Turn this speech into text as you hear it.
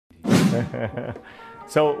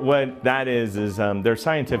So what that is there's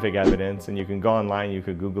scientific evidence, and you can go online, you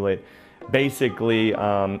could Google it. Basically,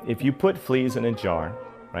 if you put fleas in a jar,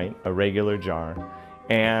 right, a regular jar,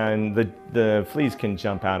 and the fleas can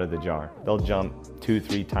jump out of the jar. They'll jump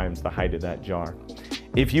 2-3 times the height of that jar.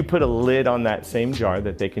 If you put a lid on that same jar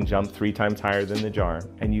that they can jump 3 times higher than the jar,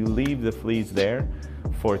 and you leave the fleas there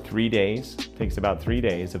for 3 days, takes about 3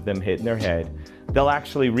 days of them hitting their head, they'll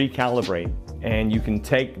actually recalibrate, and you can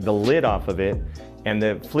take the lid off of it, and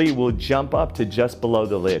the flea will jump up to just below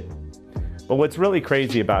the lid. But what's really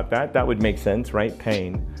crazy about that would make sense, right?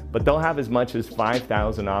 Pain. But they'll have as much as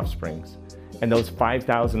 5,000 offsprings. And those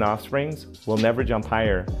 5,000 offsprings will never jump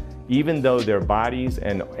higher, even though their bodies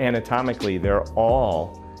and anatomically they're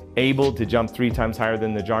all able to jump 3 times higher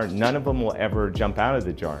than the jar. None of them will ever jump out of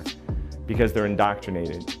the jar because they're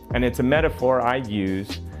indoctrinated. And it's a metaphor I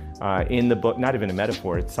use in the book, not even a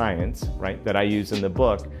metaphor, it's science, right, that I use in the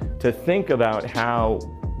book to think about how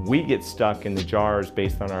we get stuck in the jars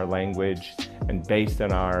based on our language and based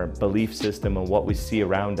on our belief system and what we see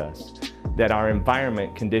around us. That our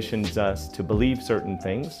environment conditions us to believe certain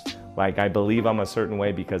things, like I believe I'm a certain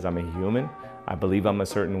way because I'm a human. I believe I'm a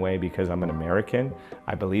certain way because I'm an American.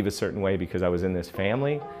 I believe a certain way because I was in this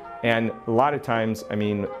family. And a lot of times, I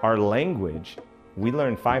mean, our language, we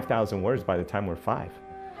learn 5,000 words by the time we're 5.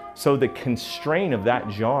 So the constraint of that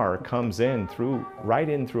jar comes in right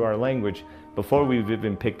in through our language before we've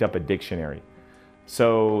even picked up a dictionary.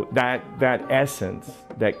 So that essence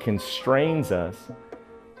that constrains us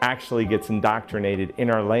actually gets indoctrinated in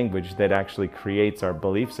our language that actually creates our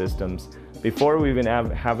belief systems before we even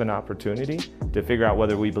have an opportunity to figure out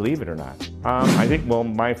whether we believe it or not. I think, well,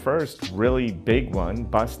 my first really big one,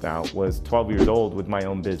 bust out, was 12 years old with my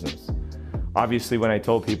own business. Obviously, when I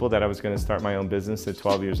told people that I was going to start my own business at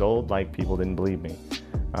 12 years old, like, people didn't believe me.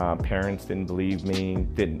 Parents didn't believe me,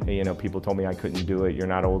 people told me I couldn't do it, you're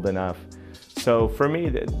not old enough. So for me,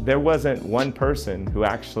 there wasn't one person who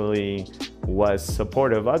actually was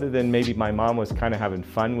supportive, other than maybe my mom was kind of having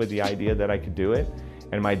fun with the idea that I could do it,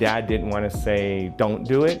 and my dad didn't want to say don't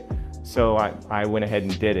do it, so I went ahead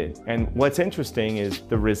and did it. And what's interesting is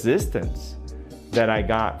the resistance that I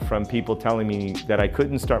got from people telling me that I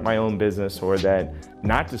couldn't start my own business or that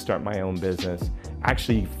not to start my own business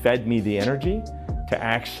actually fed me the energy to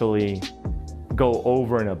actually go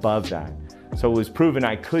over and above that. So it was proven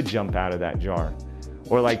I could jump out of that jar.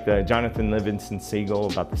 Or like the Jonathan Livingston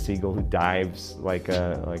seagull, about the seagull who dives like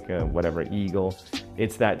a whatever eagle.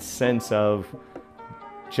 It's that sense of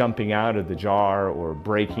jumping out of the jar or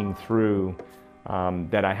breaking through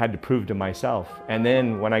that I had to prove to myself. And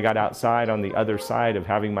then when I got outside on the other side of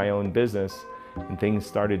having my own business and things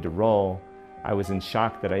started to roll, I was in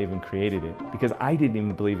shock that I even created it because I didn't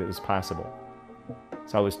even believe it was possible.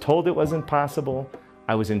 So I was told it wasn't possible.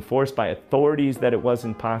 I was enforced by authorities that it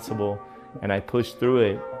wasn't possible, and I pushed through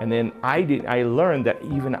it. And then I learned that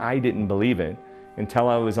even I didn't believe it until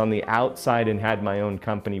I was on the outside and had my own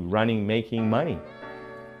company running, making money.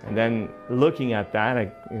 And then looking at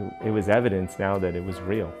that, it was evidence now that it was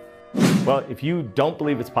real. Well, if you don't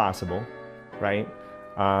believe it's possible, right,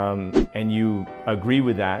 and you agree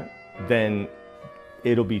with that, then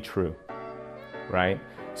it'll be true, right?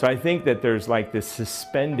 So I think that there's like this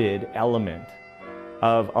suspended element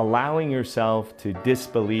of allowing yourself to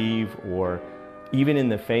disbelieve, or even in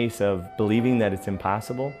the face of believing that it's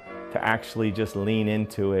impossible, to actually just lean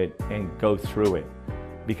into it and go through it.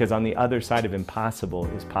 Because on the other side of impossible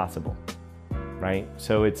is possible, right?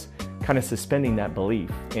 So it's kind of suspending that belief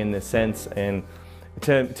in the sense, and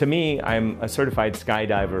to me, I'm a certified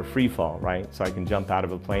skydiver, free fall, right? So I can jump out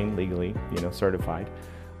of a plane legally, certified,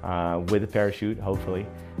 with a parachute, hopefully,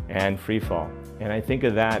 and free fall. And I think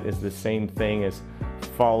of that as the same thing as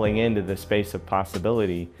falling into the space of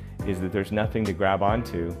possibility, is that there's nothing to grab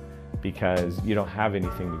onto because you don't have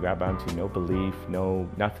anything to grab onto, no belief, no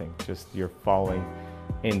nothing, just you're falling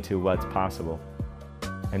into what's possible.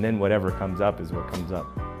 And then whatever comes up is what comes up.